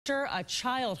A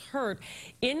child hurt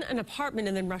in an apartment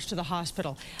and then rushed to the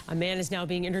hospital. A man is now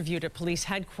being interviewed at police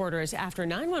headquarters after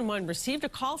 911 received a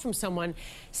call from someone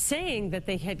saying that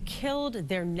they had killed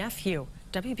their nephew.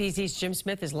 WBZ's Jim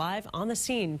Smith is live on the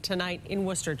scene tonight in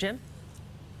Worcester. Jim?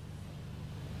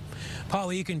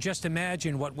 Paula, you can just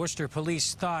imagine what Worcester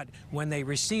police thought when they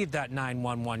received that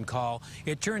 911 call.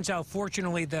 It turns out,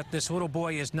 fortunately, that this little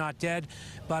boy is not dead,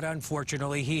 but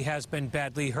unfortunately, he has been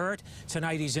badly hurt.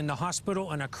 Tonight, he's in the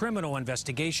hospital, and a criminal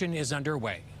investigation is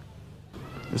underway.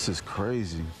 This is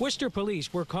crazy. Worcester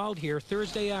police were called here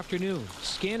Thursday afternoon.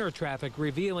 Scanner traffic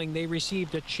revealing they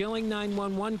received a chilling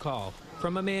 911 call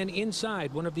from a man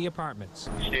inside one of the apartments.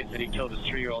 He states that he killed his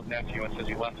 3-year-old nephew and says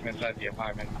he left him inside the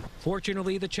apartment.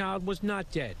 Fortunately, the child was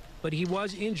not dead, but he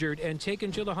was injured and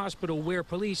taken to the hospital where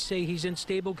police say he's in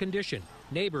stable condition.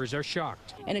 Neighbors are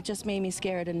shocked. And it just made me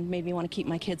scared and made me want to keep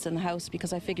my kids in the house,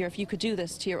 because I figure if you could do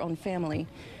this to your own family,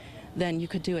 then you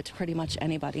could do it to pretty much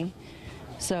anybody.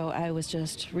 So I was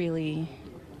just really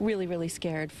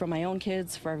scared for my own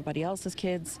kids, for everybody else's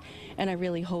kids, and I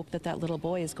really hope that that little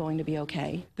boy is going to be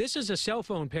okay. This is a cell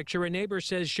phone picture a neighbor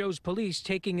says shows police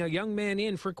taking a young man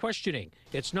in for questioning.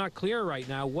 It's not clear right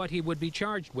now what he would be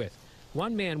charged with.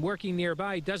 One man working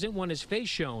nearby doesn't want his face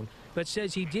shown, but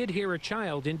says he did hear a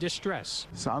child in distress.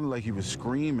 It sounded like he was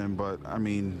screaming, but I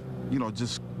mean, you know,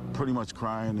 just pretty much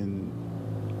crying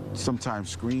and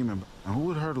sometimes screaming. And who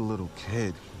would hurt a little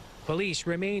kid? Police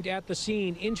remained at the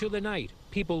scene into the night.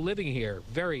 People living here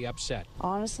very upset.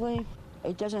 Honestly,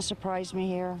 it doesn't surprise me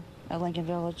here at Lincoln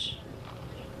Village.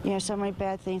 You know, so many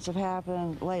bad things have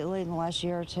happened lately in the last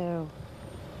year or two.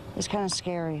 It's kind of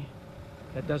scary.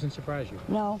 That doesn't surprise you?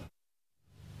 No.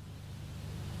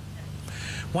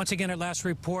 Once again, at last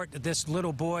report, this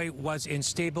little boy was in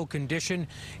stable condition,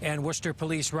 and Worcester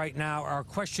police right now are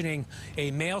questioning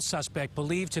a male suspect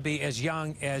believed to be as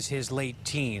young as his late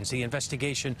teens. The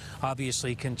investigation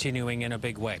obviously continuing in a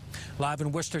big way. Live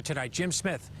in Worcester tonight, Jim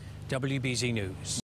Smith, WBZ News.